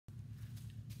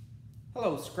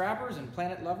Hello scrappers and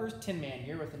planet lovers, Tin Man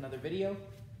here with another video.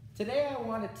 Today I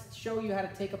wanted to show you how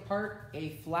to take apart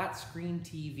a flat screen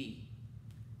TV.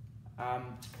 A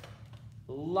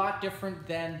lot different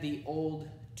than the old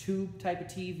tube type of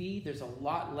TV. There's a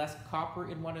lot less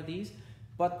copper in one of these,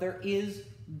 but there is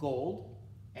gold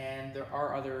and there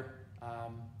are other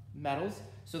metals.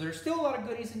 So there's still a lot of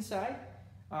goodies inside.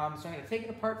 So I'm going to take it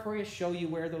apart for you, show you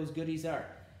where those goodies are.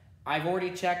 I've already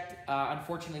checked,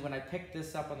 unfortunately when I picked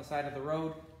this up on the side of the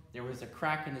road, there was a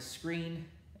crack in the screen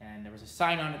and there was a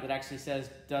sign on it that actually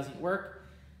says doesn't work.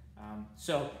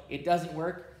 So it doesn't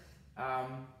work.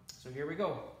 So here we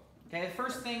go. Okay, the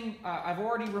first thing, I've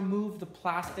already removed the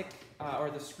plastic or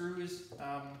the screws.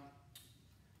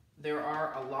 There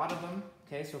are a lot of them.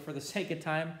 Okay, so for the sake of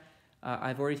time,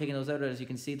 I've already taken those out. As you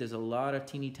can see, there's a lot of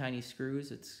teeny tiny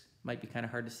screws. It's might be kind of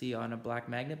hard to see on a black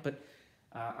magnet, but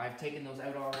I've taken those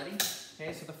out already.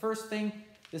 Okay, so the first thing,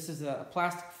 this is a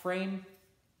plastic frame.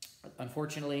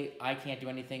 Unfortunately, I can't do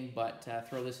anything but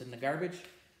throw this in the garbage.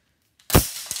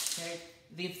 Okay,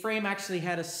 the frame actually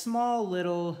had a small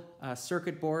little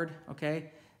circuit board,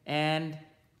 okay, and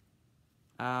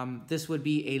this would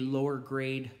be a lower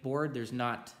grade board. There's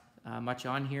not much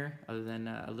on here other than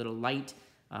a little light.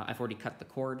 I've already cut the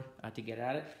cord to get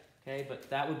at it, okay, but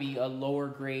that would be a lower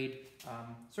grade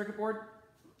circuit board.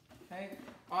 Okay.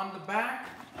 On the back,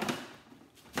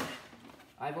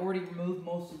 I've already removed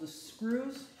most of the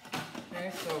screws.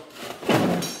 Okay, so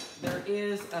there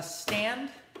is a stand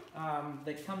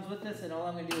that comes with this, and all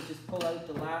I'm going to do is just pull out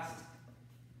the last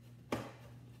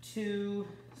two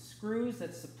screws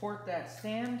that support that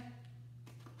stand.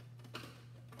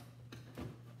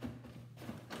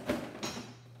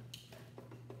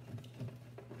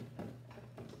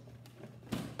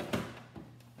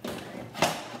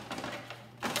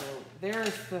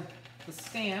 There's the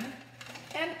stand,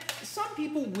 and some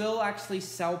people will actually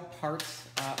sell parts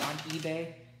on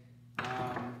eBay.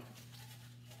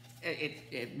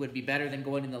 It would be better than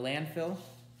going in the landfill,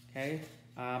 okay?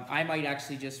 I might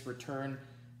actually just return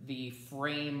the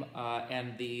frame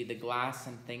and the glass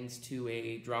and things to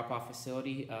a drop-off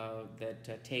facility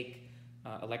that take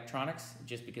electronics,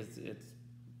 just because it's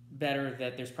better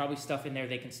that there's probably stuff in there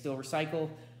they can still recycle.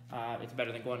 It's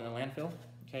better than going in the landfill,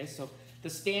 okay? So the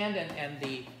stand and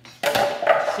the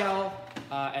shell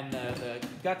and the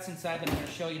guts inside that I'm going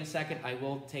to show you in a second, I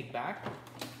will take back.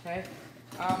 Okay.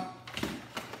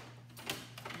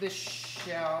 This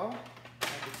shell, I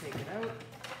have to take it out,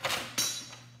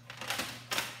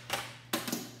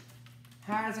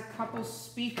 has a couple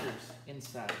speakers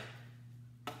inside.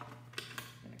 I'm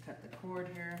going to cut the cord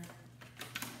here.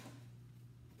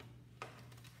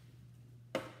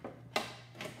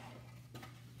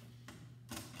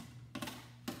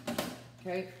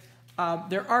 Okay,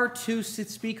 there are two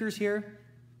speakers here,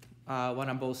 one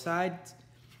on both sides,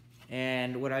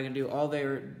 and what I'm gonna do,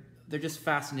 they're just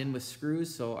fastened in with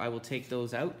screws, so I will take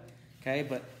those out. Okay,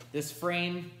 but this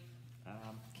frame,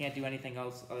 can't do anything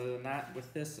else other than that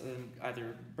with this.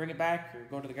 Either bring it back or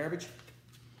go to the garbage.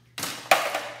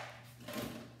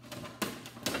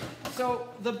 So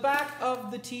the back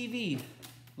of the TV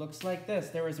looks like this.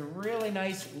 There is a really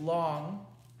nice long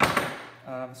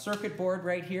circuit board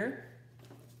right here.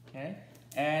 Okay,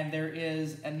 and there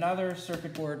is another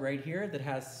circuit board right here that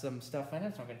has some stuff in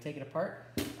it, so I'm going to take it apart.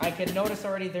 I can notice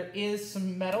already there is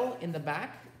some metal in the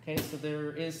back. Okay, so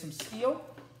there is some steel.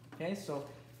 Okay, so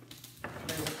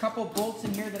there's a couple bolts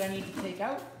in here that I need to take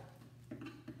out.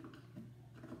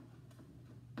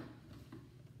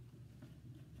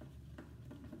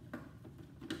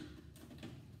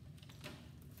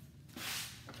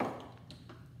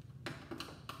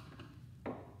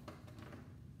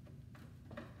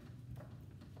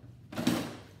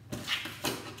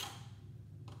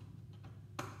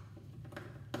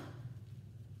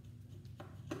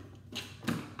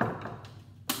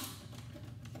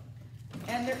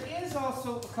 And there is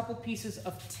also a couple pieces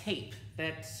of tape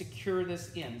that secure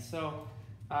this in. So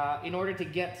in order to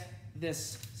get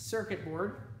this circuit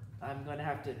board, I'm going to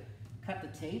have to cut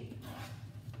the tape.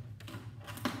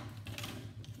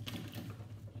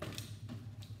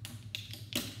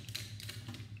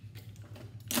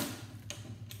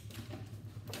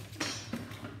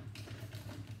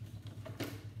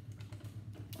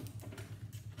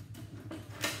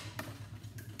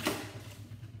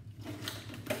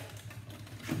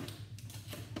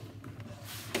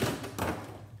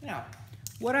 Now,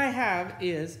 what I have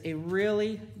is a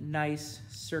really nice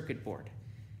circuit board.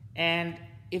 And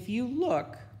if you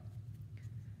look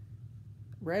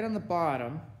right on the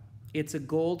bottom, it's a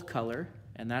gold color,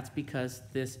 and that's because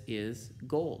this is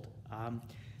gold.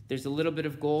 There's a little bit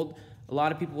of gold A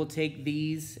lot of people will take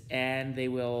these and they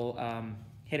will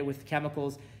hit it with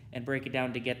chemicals and break it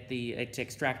down to get to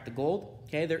extract the gold.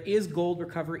 Okay, there is gold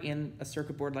recovery in a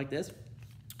circuit board like this.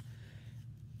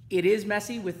 It is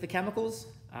messy with the chemicals,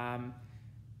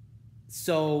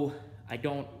 so I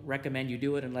don't recommend you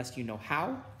do it unless you know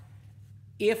how.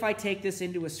 If I take this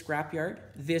into a scrapyard,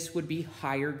 this would be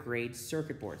higher grade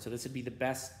circuit board. So this would be the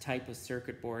best type of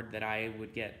circuit board that I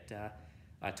would get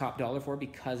top dollar for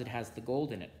because it has the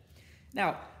gold in it.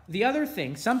 Now, the other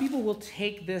thing, some people will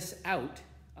take this out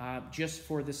just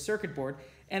for the circuit board,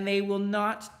 and they will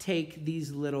not take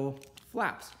these little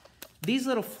flaps. These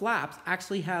little flaps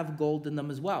actually have gold in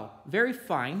them as well. Very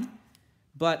fine,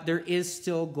 but there is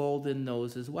still gold in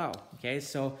those as well. Okay,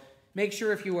 so make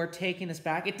sure if you are taking this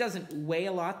back, it doesn't weigh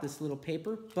a lot, this little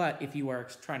paper, but if you are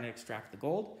trying to extract the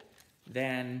gold,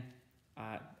 then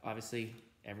obviously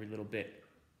every little bit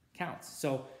counts.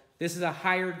 So this is a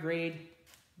higher grade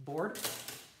board.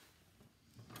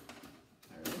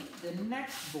 All right, the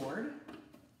next board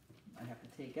I have to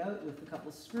take out with a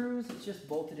couple screws. It's just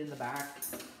bolted in the back.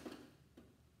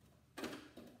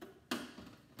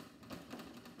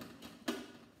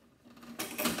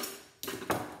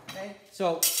 Okay,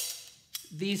 so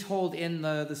these hold in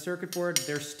the circuit board.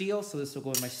 They're steel, so this will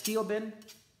go in my steel bin.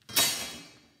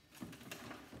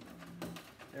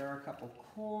 There are a couple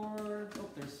cords. Oh,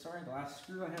 sorry, the last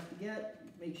screw I have to get.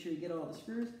 Make sure you get all the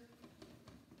screws.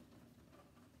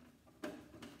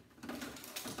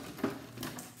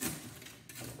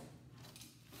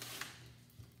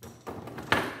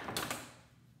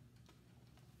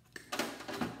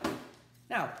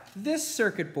 Now, this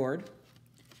circuit board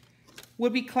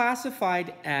would be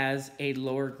classified as a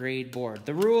lower grade board.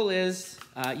 The rule is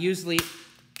usually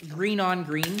green on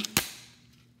green.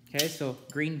 Okay, so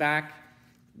green back,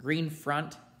 green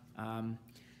front.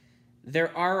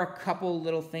 There are a couple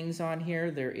little things on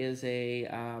here. There is a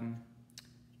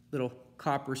little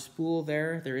copper spool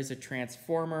there. There is a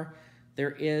transformer.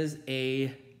 There is a,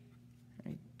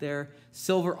 right there,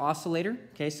 silver oscillator.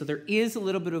 Okay, so there is a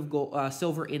little bit of gold,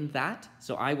 silver in that.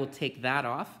 So I will take that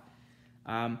off.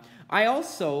 I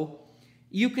also,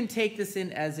 you can take this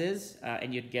in as is,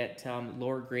 and you'd get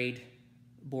lower grade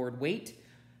board weight.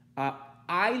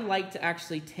 I like to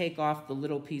actually take off the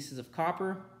little pieces of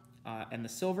copper and the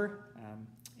silver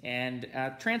and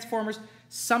transformers.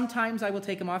 Sometimes I will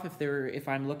take them off if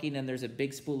I'm looking and there's a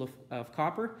big spool of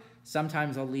copper.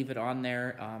 Sometimes I'll leave it on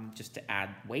there just to add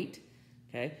weight.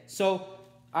 Okay, so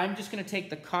I'm just going to take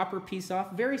the copper piece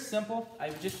off. Very simple. I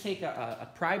just take a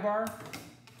pry bar.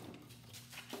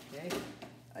 Okay,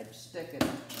 I just stick it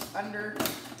under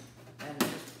and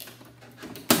just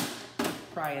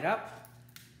pry it up.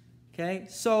 Okay,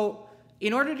 so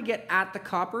in order to get at the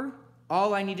copper,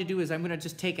 all I need to do is I'm going to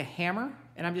just take a hammer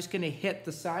and I'm just going to hit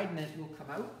the side and then it will come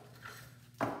out.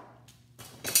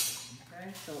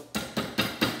 Okay, so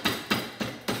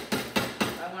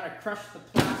I want to crush the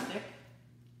plastic.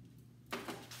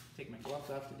 Take my gloves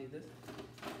off to do this.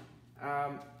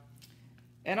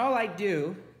 And all I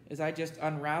do is I just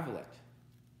unravel it.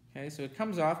 Okay, so it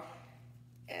comes off,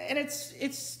 and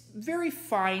it's very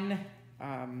fine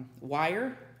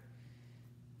wire.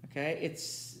 Okay,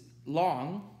 it's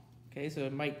long. Okay, so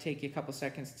it might take you a couple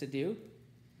seconds to do.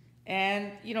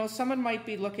 And you know, someone might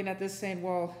be looking at this saying,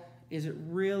 "Well, is it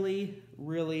really,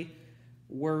 really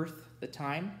worth the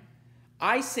time?"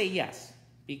 I say yes,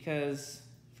 because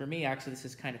for me, actually, this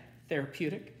is kind of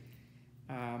therapeutic.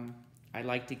 I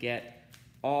like to get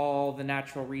all the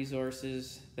natural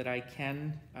resources that I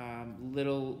can,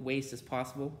 little waste as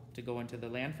possible to go into the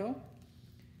landfill.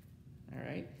 All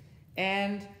right.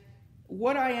 And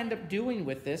what I end up doing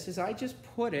with this is I just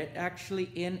put it actually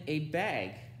in a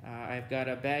bag. I've got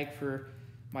a bag for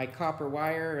my copper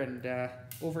wire, and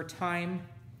over time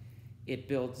it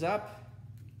builds up.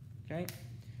 Okay.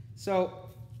 So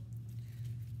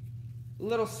a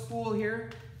little spool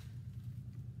here.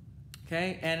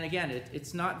 Okay, and again,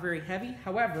 it's not very heavy.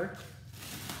 However,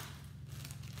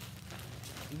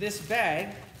 this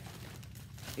bag,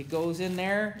 it goes in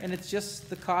there, and it's just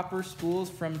the copper spools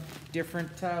from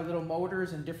different little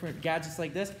motors and different gadgets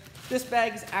like this. This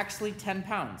bag is actually 10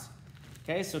 pounds.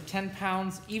 Okay, so 10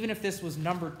 pounds, even if this was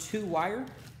number 2 wire,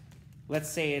 let's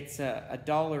say it's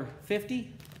 $1.50.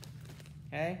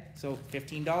 Okay, so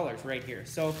 $15 right here.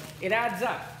 So it adds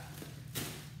up.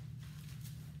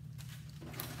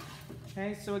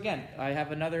 Okay, so again, I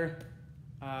have another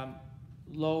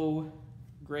low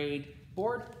grade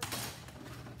board.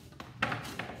 I'll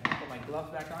put my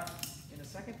glove back on in a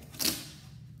second.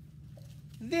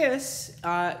 This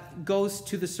goes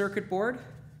to the circuit board,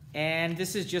 and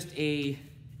this is just a, if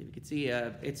you can see,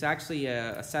 it's actually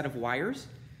a set of wires.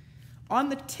 On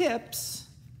the tips,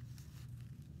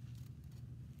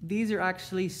 these are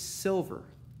actually silver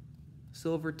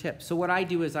tips. So what I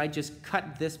do is I just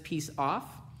cut this piece off.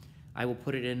 I will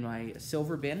put it in my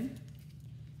silver bin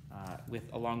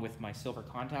along with my silver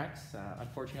contacts.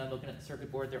 Unfortunately, I'm looking at the circuit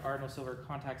board. There are no silver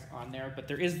contacts on there, but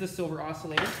there is the silver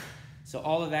oscillator. So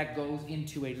all of that goes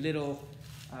into a little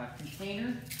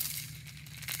container.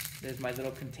 There's my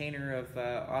little container of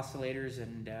oscillators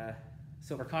and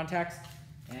silver contacts.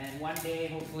 And one day,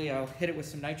 hopefully, I'll hit it with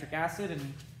some nitric acid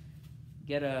and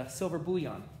get a silver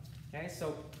bullion. Okay,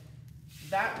 so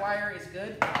that wire is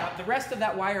good. The rest of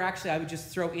that wire, actually, I would just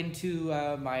throw into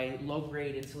my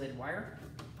low-grade insulated wire.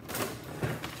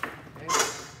 Okay.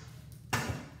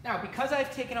 Now, because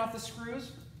I've taken off the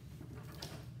screws,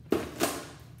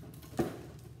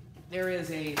 there is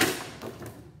a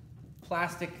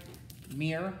plastic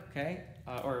mirror, okay,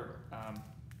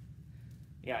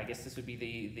 yeah, I guess this would be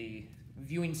the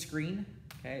viewing screen,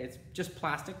 okay, it's just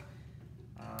plastic.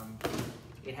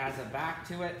 It has a back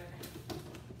to it,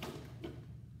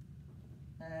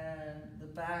 and the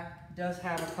back does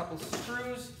have a couple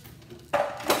screws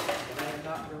that I have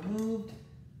not removed.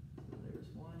 So there's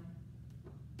one.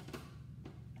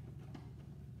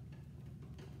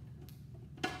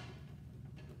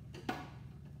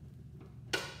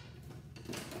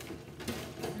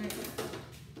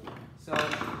 So,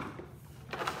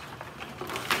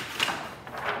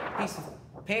 piece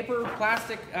of paper,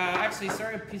 plastic, actually,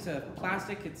 sorry, a piece of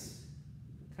plastic. It's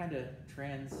kind of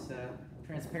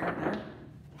transparent there.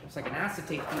 Looks like an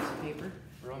acetate piece of paper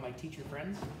for all my teacher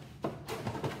friends.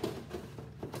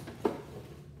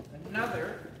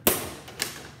 Another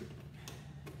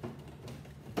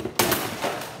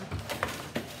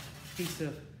piece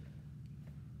of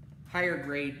higher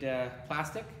grade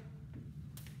plastic.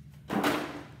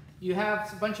 You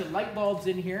have a bunch of light bulbs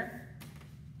in here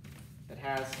that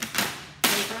has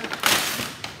paper.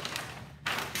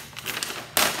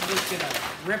 I'm just gonna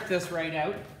rip this right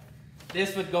out.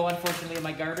 This would go, unfortunately, in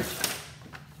my garbage.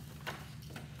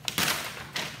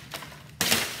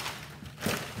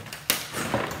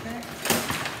 Okay.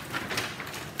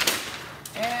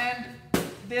 And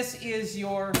this is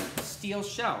your steel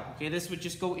shell. Okay, this would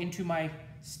just go into my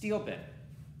steel bin.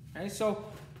 Okay, so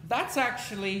that's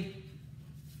actually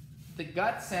the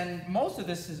guts, and most of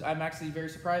this is, I'm actually very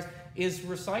surprised, is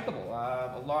recyclable.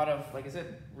 A lot of, like I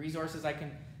said, resources I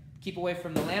can keep away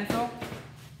from the landfill.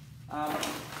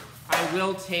 I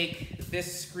will take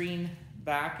this screen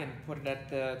back and put it at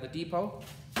the depot.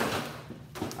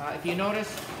 If you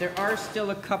notice, there are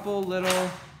still a couple little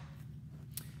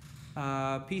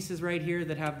pieces right here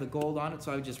that have the gold on it,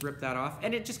 so I would just rip that off.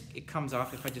 And it comes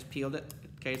off if I just peeled it.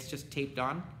 Okay, it's just taped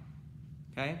on.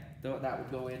 Okay, so that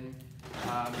would go in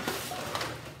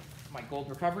my gold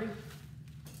recovery.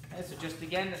 Okay, so just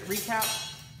again,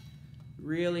 recap,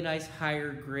 really nice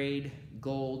higher grade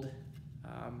gold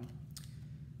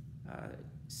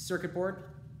circuit board,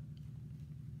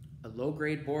 a low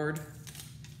grade board.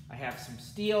 I have some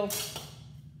steel.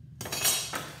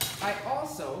 I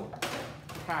also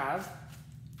have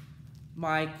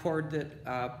my cord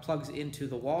that plugs into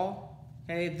the wall.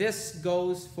 Okay, this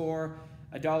goes for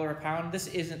 $1 a pound. This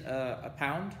isn't a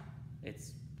pound,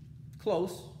 it's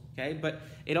close, okay, but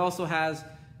it also has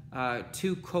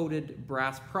 2 coated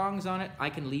brass prongs on it. I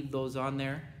can leave those on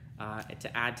there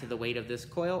to add to the weight of this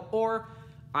coil, or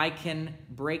I can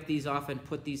break these off and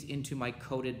put these into my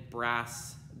coated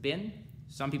brass bin.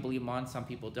 Some people leave them on, some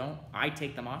people don't. I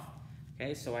take them off,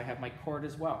 okay, so I have my cord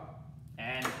as well.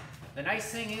 And the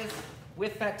nice thing is,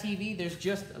 with that TV, there's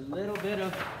just a little bit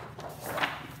of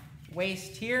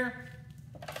waste here.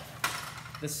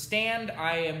 The stand,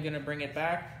 I am gonna bring it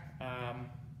back,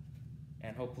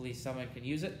 and hopefully someone can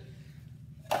use it.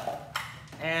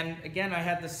 And again, I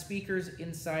had the speakers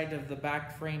inside of the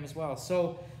back frame as well.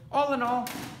 So all in all,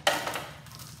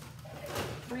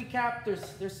 recap,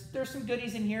 there's some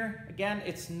goodies in here. Again,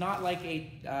 it's not like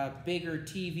a bigger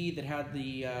TV that had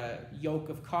the yoke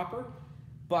of copper,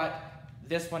 but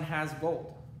this one has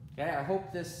gold. Okay, I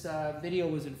hope this video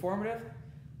was informative.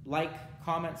 Like,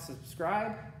 comment,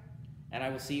 subscribe, and I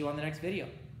will see you on the next video.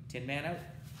 Tin Man out.